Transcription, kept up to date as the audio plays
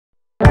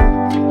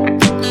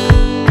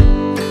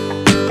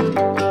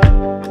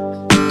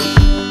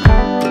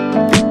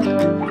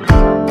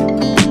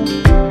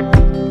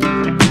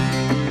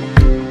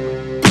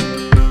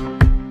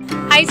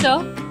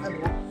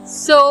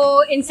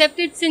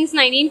incepted since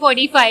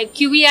 1945,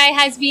 QVI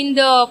has been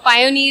the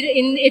pioneer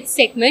in its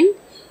segment,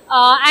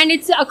 and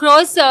it's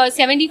across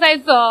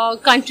 75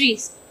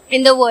 countries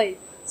in the world.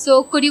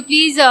 So, could you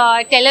please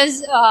tell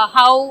us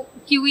how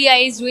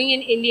QVI is doing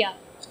in India?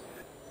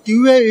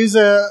 QVI is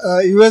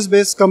a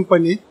US-based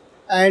company,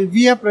 and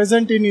we are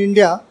present in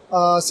India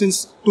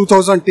since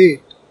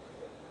 2008.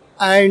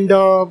 And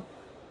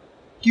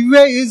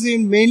QVI is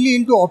mainly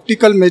into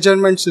optical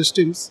measurement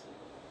systems.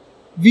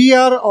 We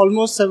are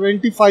almost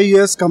 75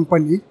 years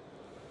company.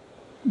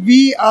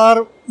 We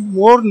are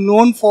more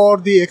known for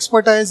the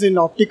expertise in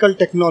optical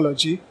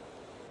technology.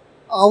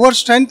 Our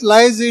strength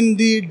lies in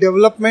the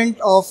development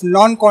of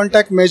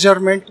non-contact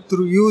measurement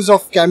through use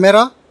of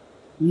camera,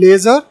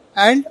 laser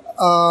and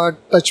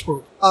touch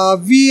probe.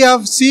 We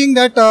have seen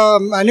that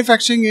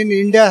manufacturing in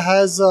India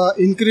has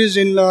increased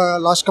in the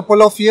last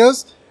couple of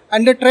years,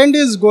 and the trend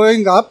is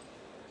going up.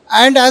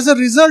 And as a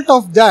result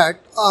of that,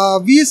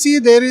 we see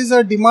there is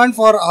a demand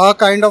for our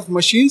kind of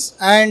machines,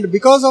 and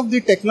because of the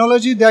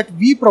technology that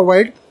we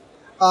provide,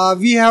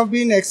 we have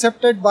been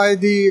accepted by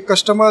the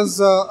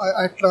customers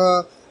at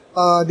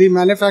the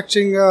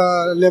manufacturing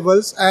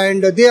levels,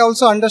 and they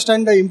also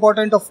understand the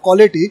importance of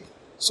quality,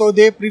 so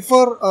they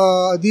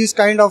prefer these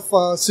kind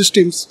of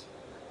systems,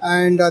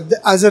 and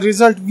as a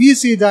result we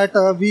see that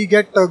we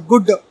get a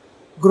good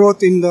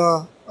growth in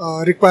the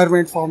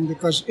requirement from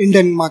the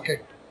Indian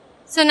market.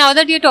 So now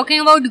that you're talking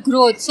about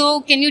growth,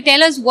 so can you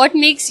tell us what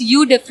makes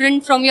you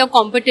different from your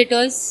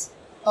competitors?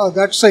 Oh,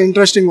 that's an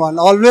interesting one.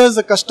 Always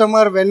the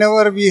customer,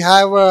 whenever we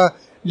have a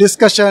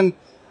discussion,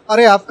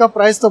 अरे आपका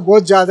price तो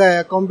बहुत ज़्यादा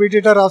है,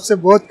 competitor आपसे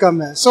बहुत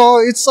कम है. So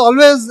it's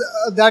always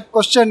that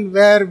question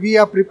where we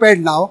are prepared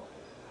now.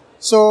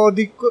 So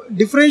the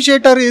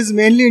differentiator is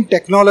mainly in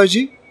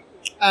technology,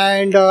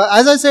 and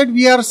as I said,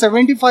 we are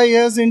 75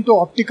 years into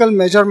optical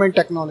measurement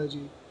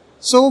technology.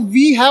 So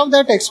we have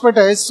that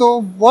expertise.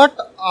 So what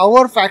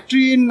our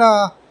factory in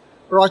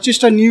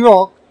Rochester, New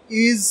York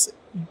is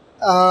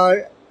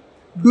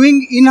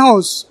doing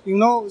in-house,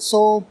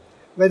 so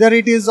whether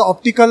it is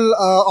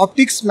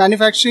optics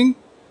manufacturing,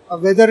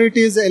 whether it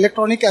is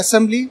electronic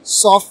assembly,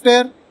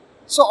 software,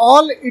 so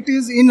all it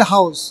is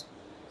in-house.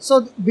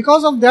 So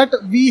because of that,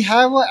 we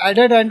have an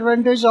added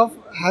advantage of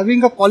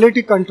having a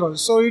quality control.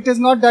 So it is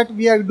not that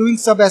we are doing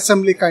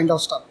sub-assembly kind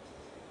of stuff.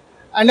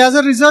 And as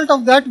a result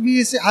of that,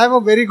 we have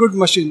a very good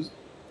machine.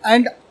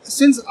 And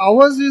since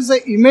ours is an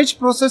image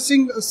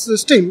processing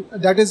system,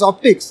 that is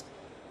optics,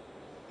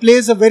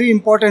 plays a very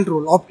important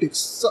role, optics.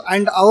 So,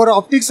 and our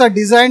optics are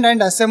designed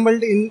and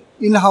assembled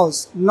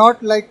in-house,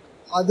 not like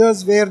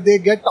others where they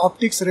get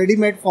optics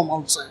ready-made from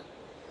outside.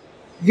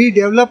 We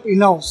develop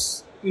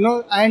in-house,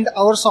 and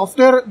our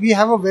software, we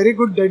have a very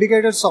good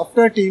dedicated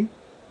software team,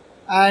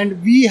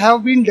 and we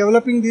have been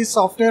developing this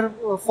software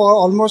for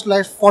almost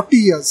like 40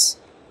 years.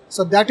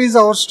 So that is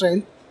our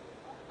strength.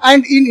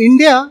 And in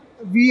India,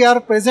 we are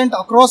present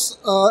across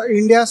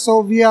India, so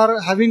we are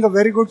having a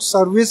very good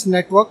service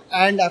network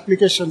and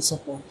application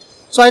support.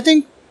 So I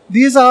think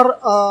these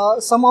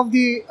are some of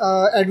the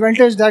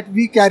advantage that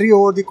we carry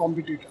over the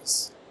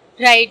competitors.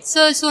 Right.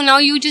 So now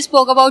you just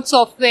spoke about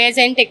softwares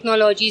and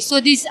technology.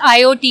 So these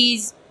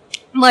IoTs,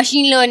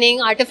 machine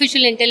learning,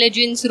 artificial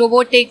intelligence,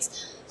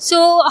 robotics.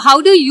 So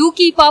how do you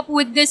keep up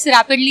with this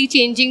rapidly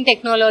changing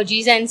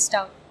technologies and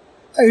stuff?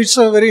 It's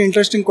a very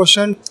interesting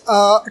question.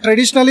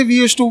 Traditionally, we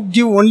used to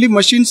give only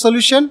machine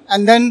solution,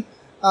 and then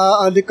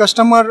the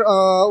customer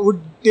would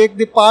take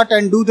the part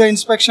and do the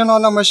inspection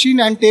on a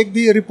machine and take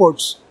the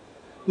reports.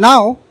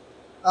 Now,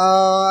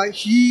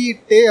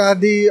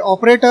 the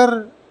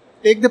operator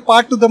take the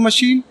part to the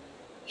machine.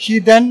 He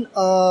then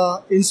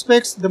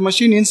inspects, the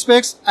machine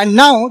inspects, and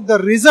now the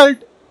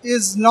result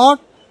is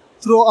not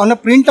through on a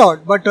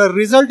printout, but the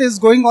result is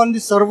going on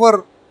the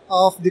server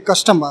of the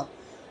customer.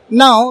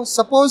 Now,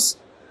 suppose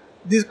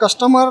this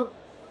customer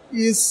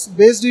is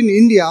based in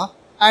India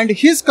and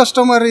his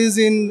customer is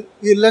in,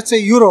 let's say,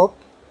 Europe.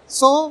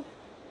 So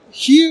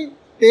he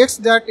takes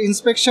that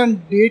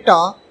inspection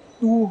data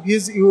to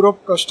his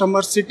Europe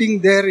customer sitting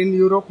there in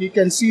Europe. He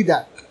can see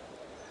that.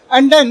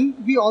 And then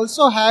we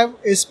also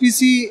have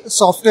SPC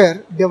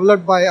software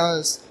developed by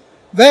us,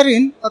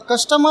 wherein a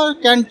customer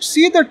can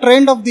see the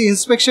trend of the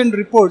inspection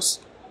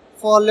reports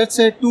for, let's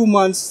say, 2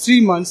 months,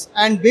 3 months,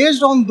 and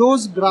based on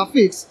those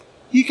graphics,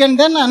 he can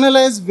then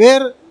analyze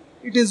where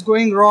it is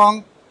going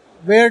wrong,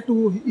 where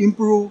to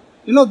improve.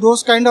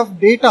 Those kind of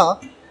data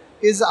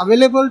is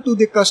available to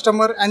the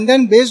customer, and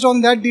then based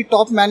on that, the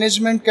top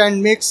management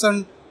can make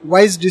some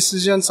wise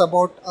decisions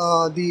about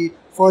the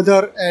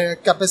further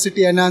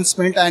capacity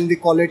enhancement and the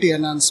quality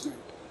enhancement.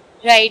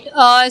 Right.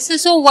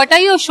 So what are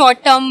your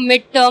short-term,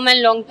 mid-term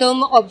and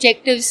long-term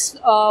objectives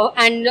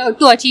and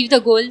to achieve the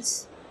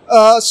goals?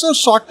 So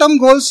short-term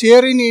goals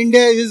here in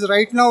India is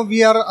right now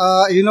we are,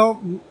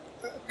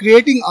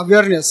 creating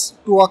awareness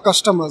to our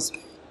customers,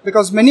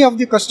 because many of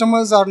the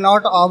customers are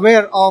not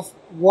aware of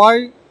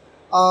why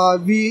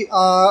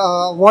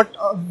what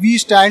we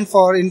stand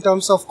for in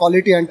terms of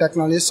quality and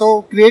technology.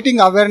 So creating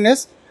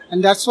awareness,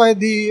 and that's why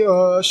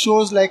the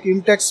shows like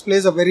IMTEX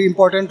plays a very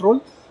important role.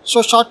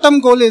 So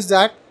short-term goal is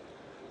that.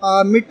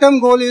 Mid-term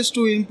goal is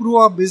to improve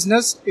our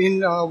business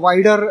in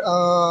wider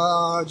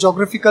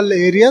geographical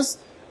areas,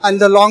 and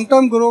the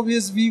long-term goal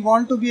is we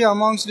want to be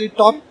amongst the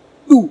top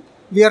 2.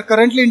 We are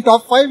currently in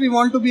top 5. We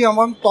want to be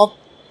among top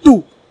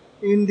 2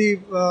 in the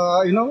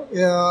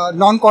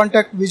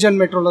non-contact vision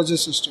metrology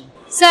system.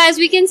 So as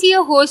we can see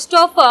a host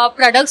of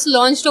products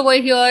launched over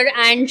here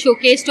and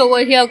showcased over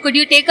here, could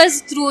you take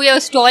us through your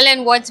stall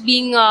and what's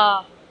being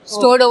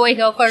stored over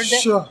here for the...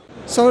 Sure.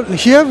 So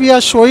here we are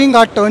showing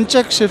our turn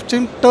check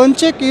system. Turn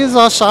check is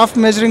a shaft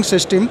measuring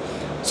system.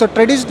 So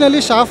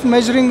traditionally shaft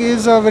measuring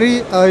is a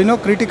very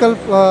critical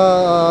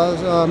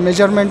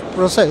measurement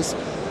process,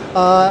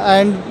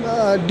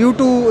 and due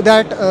to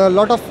that a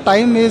lot of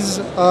time is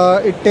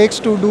it takes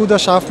to do the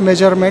shaft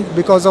measurement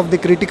because of the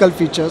critical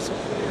features.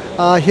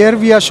 Here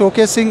we are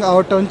showcasing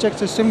our turn check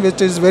system,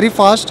 which is very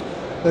fast,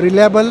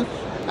 reliable,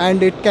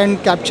 and it can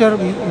capture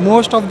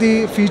most of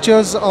the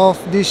features of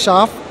the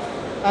shaft,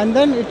 and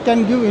then it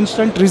can give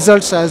instant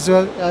results as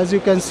well, as you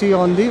can see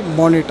on the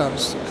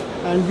monitors.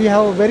 And we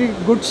have a very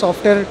good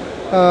software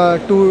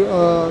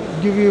to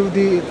give you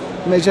the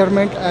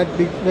measurement at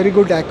the very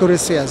good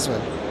accuracy as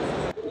well.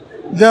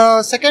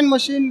 The second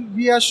machine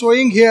we are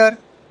showing here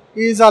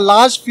is a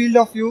large field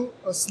of view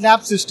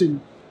snap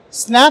system.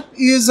 Snap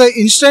is an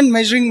instant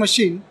measuring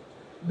machine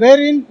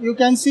wherein you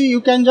can see,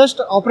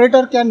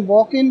 operator can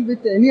walk in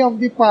with any of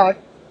the part,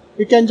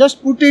 you can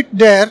just put it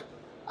there,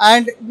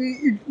 and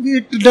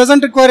it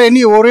doesn't require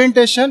any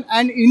orientation,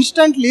 and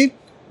instantly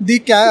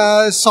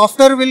the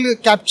software will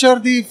capture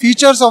the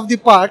features of the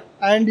part,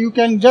 and you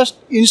can just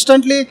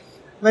instantly,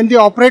 when the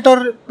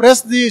operator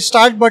press the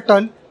start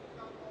button,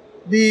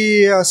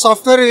 the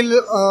software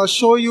will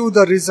show you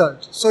the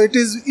result. So it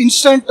is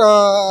instant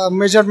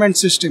measurement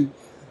system.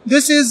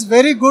 This is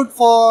very good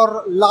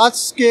for large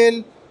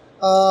scale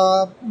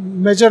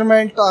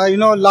measurement,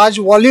 large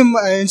volume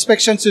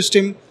inspection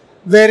system,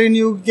 wherein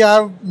you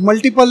have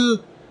multiple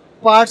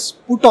parts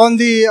put on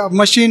the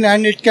machine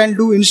and it can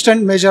do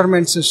instant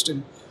measurement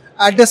system.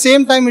 At the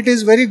same time, it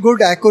is very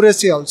good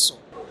accuracy also.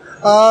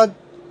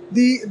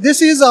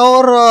 This is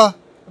our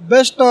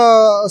best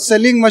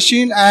selling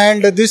machine,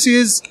 and this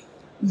is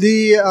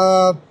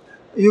the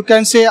you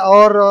can say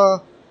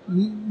our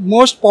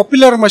most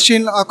popular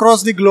machine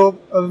across the globe.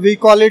 We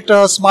call it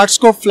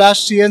SmartScope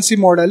Flash CNC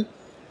model,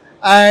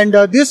 and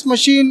this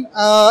machine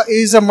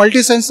is a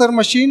multi-sensor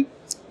machine.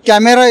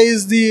 Camera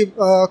is the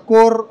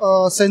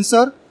core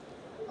sensor.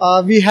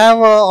 We have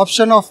an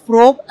option of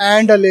probe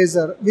and a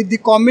laser. With the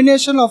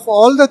combination of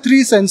all the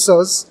 3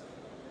 sensors,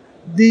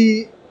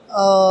 the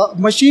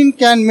machine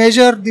can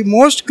measure the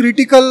most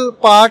critical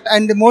part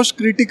and the most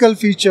critical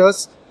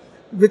features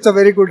with a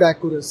very good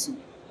accuracy.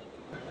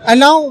 And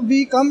now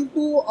we come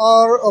to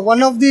our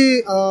one of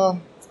the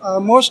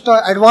most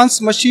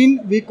advanced machine.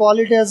 We call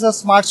it as a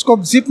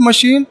SmartScope Zip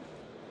machine.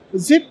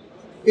 Zip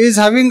is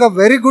having a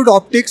very good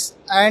optics,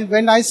 and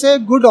when I say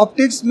good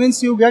optics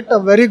means you get a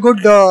very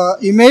good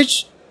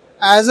image.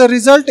 As a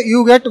result,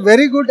 you get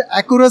very good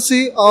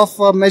accuracy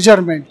of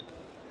measurement.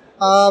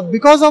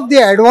 Because of the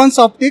advanced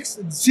optics,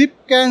 Zip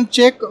can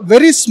check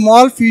very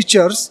small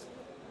features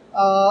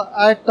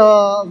at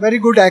very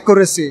good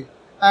accuracy,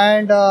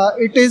 and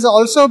it is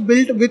also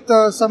built with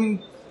some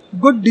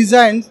good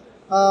designs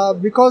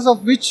because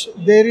of which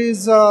there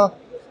is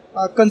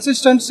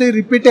consistency,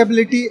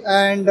 repeatability,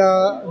 and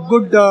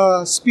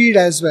good speed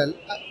as well,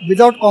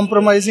 without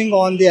compromising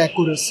on the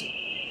accuracy.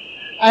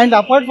 And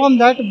apart from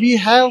that, we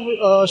have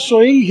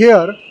showing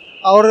here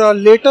our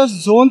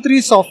latest Zone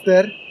 3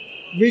 software,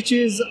 which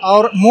is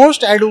our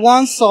most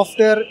advanced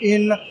software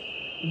in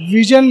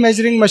vision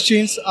measuring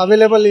machines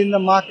available in the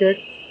market.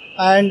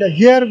 And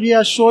here we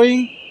are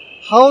showing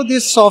how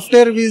this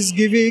software is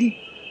giving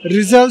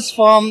results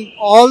from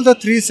all the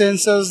 3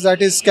 sensors,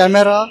 that is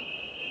camera,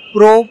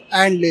 probe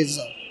and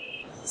laser.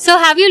 So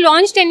have you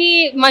launched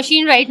any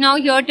machine right now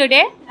here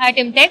today at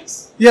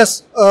IMTEX?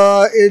 Yes,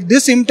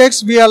 this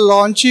IMTEX we are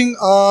launching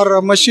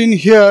our machine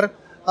here,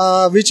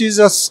 which is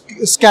a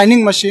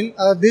scanning machine.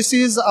 This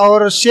is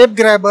our shape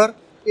grabber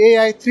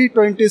AI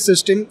 320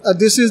 system.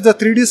 This is the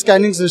 3D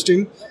scanning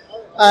system,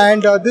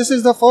 and this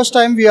is the first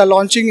time we are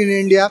launching in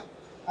India.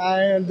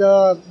 And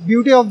the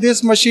beauty of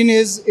this machine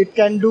is it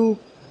can do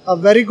a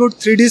very good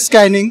 3D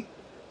scanning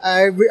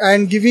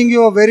and giving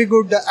you a very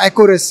good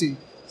accuracy.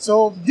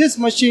 So this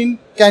machine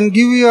can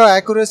give you an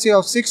accuracy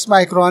of 6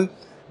 micron,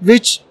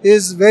 which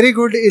is very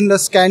good in the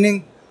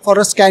scanning for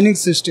a scanning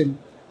system.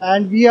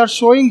 And we are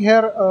showing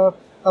here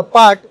a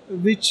part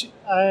which,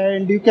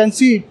 and you can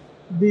see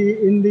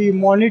in the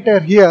monitor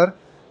here,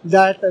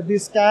 that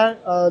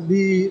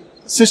the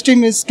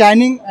system is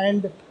scanning,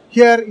 and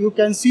here you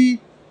can see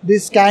the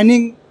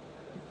scanning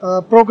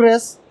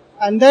progress.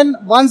 And then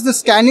once the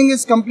scanning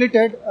is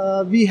completed,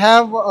 we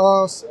have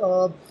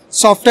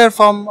software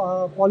from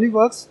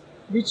Polyworks,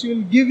 which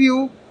will give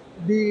you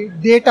the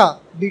data,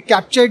 the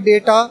captured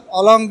data,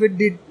 along with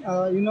the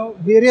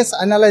various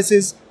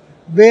analysis,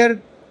 where,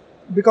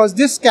 because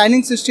this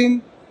scanning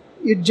system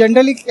it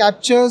generally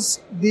captures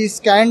the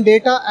scan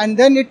data and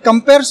then it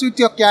compares with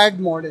your CAD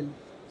model.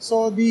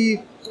 So the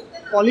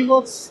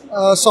Polyworks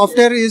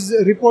software is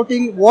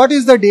reporting what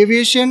is the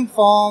deviation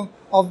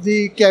of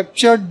the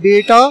captured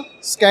data,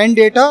 scan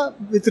data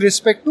with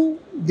respect to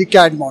the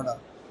CAD model.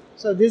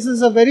 So this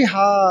is a very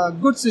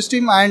good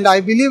system, and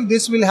I believe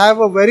this will have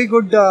a very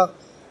good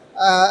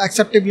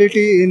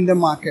acceptability in the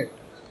market.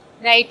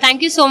 Right.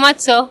 Thank you so much,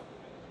 sir.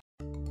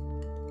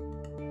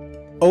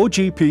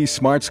 OGP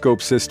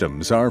SmartScope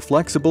systems are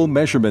flexible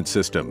measurement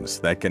systems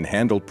that can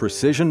handle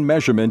precision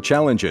measurement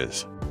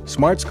challenges.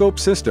 SmartScope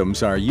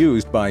systems are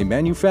used by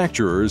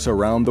manufacturers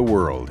around the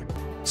world.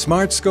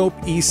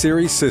 SmartScope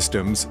E-Series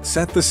systems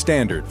set the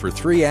standard for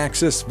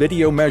 3-axis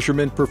video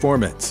measurement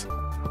performance.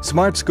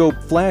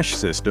 SmartScope Flash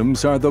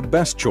systems are the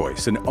best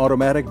choice in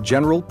automatic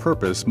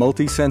general-purpose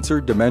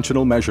multi-sensor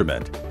dimensional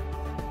measurement.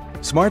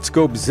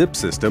 SmartScope Zip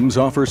systems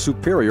offer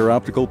superior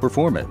optical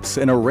performance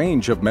and a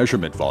range of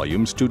measurement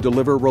volumes to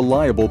deliver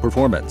reliable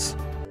performance.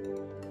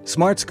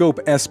 SmartScope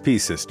SP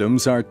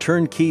systems are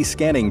turnkey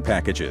scanning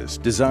packages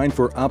designed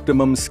for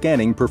optimum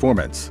scanning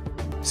performance.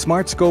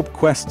 SmartScope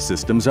Quest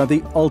systems are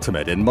the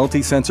ultimate in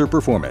multi-sensor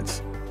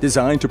performance,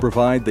 designed to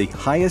provide the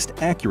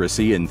highest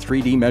accuracy in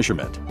 3D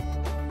measurement.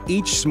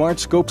 Each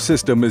SmartScope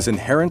system is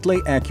inherently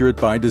accurate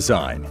by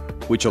design,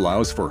 which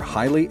allows for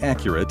highly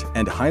accurate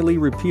and highly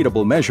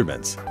repeatable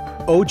measurements.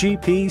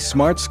 OGP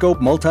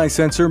SmartScope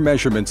multi-sensor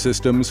measurement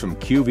systems from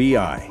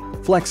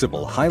QVI.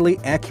 Flexible, highly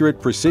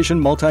accurate precision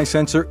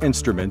multi-sensor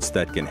instruments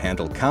that can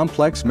handle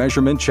complex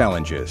measurement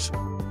challenges.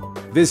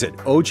 Visit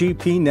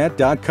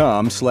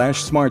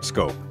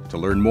ogpnet.com/smartscope to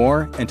learn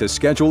more and to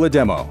schedule a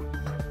demo.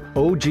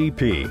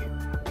 OGP.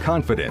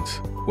 Confidence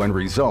when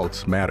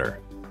results matter.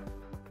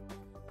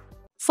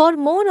 For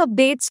more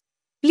updates,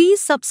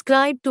 please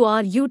subscribe to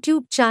our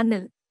YouTube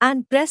channel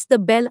and press the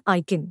bell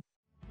icon.